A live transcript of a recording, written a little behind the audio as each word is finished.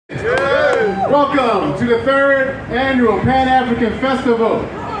Welcome to the 3rd Annual Pan-African Festival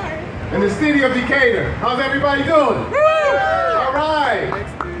in the city of Decatur. How's everybody doing? All right.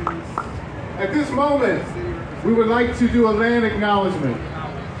 At this moment, we would like to do a land acknowledgement.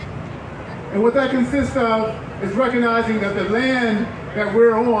 And what that consists of is recognizing that the land that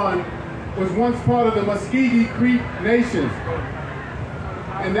we're on was once part of the Muscogee Creek Nation.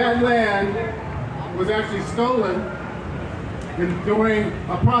 And that land was actually stolen during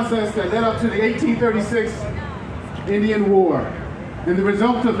a process that led up to the 1836 Indian War. And the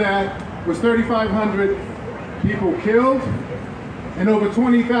result of that was 3,500 people killed, and over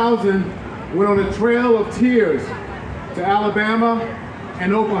 20,000 went on a trail of tears to Alabama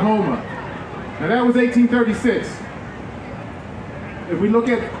and Oklahoma. Now that was 1836. If we look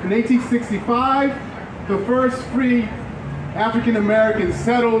at in 1865, the first free African Americans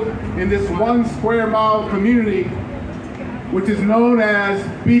settled in this 1 square mile community, which is known as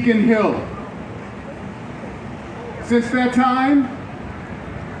Beacon Hill. Since that time,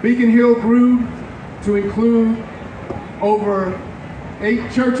 Beacon Hill grew to include over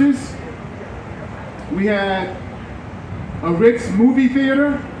 8 churches. We had a Ritz movie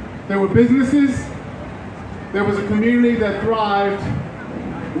theater. There were businesses. There was a community that thrived.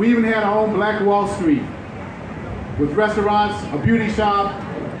 We even had our own Black Wall Street with restaurants, a beauty shop,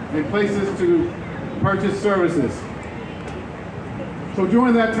 and places to purchase services. So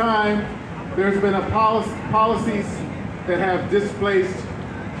during that time, there's been policies that have displaced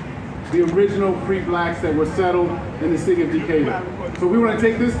the original free blacks that were settled in the city of Decatur. So we want to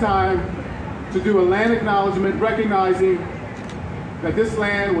take this time to do a land acknowledgement, recognizing that this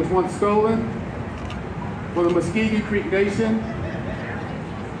land was once stolen for the Muscogee Creek Nation,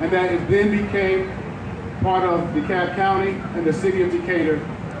 and that it then became part of DeKalb County and the city of Decatur.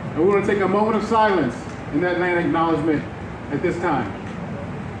 And we want to take a moment of silence in that land acknowledgement at this time.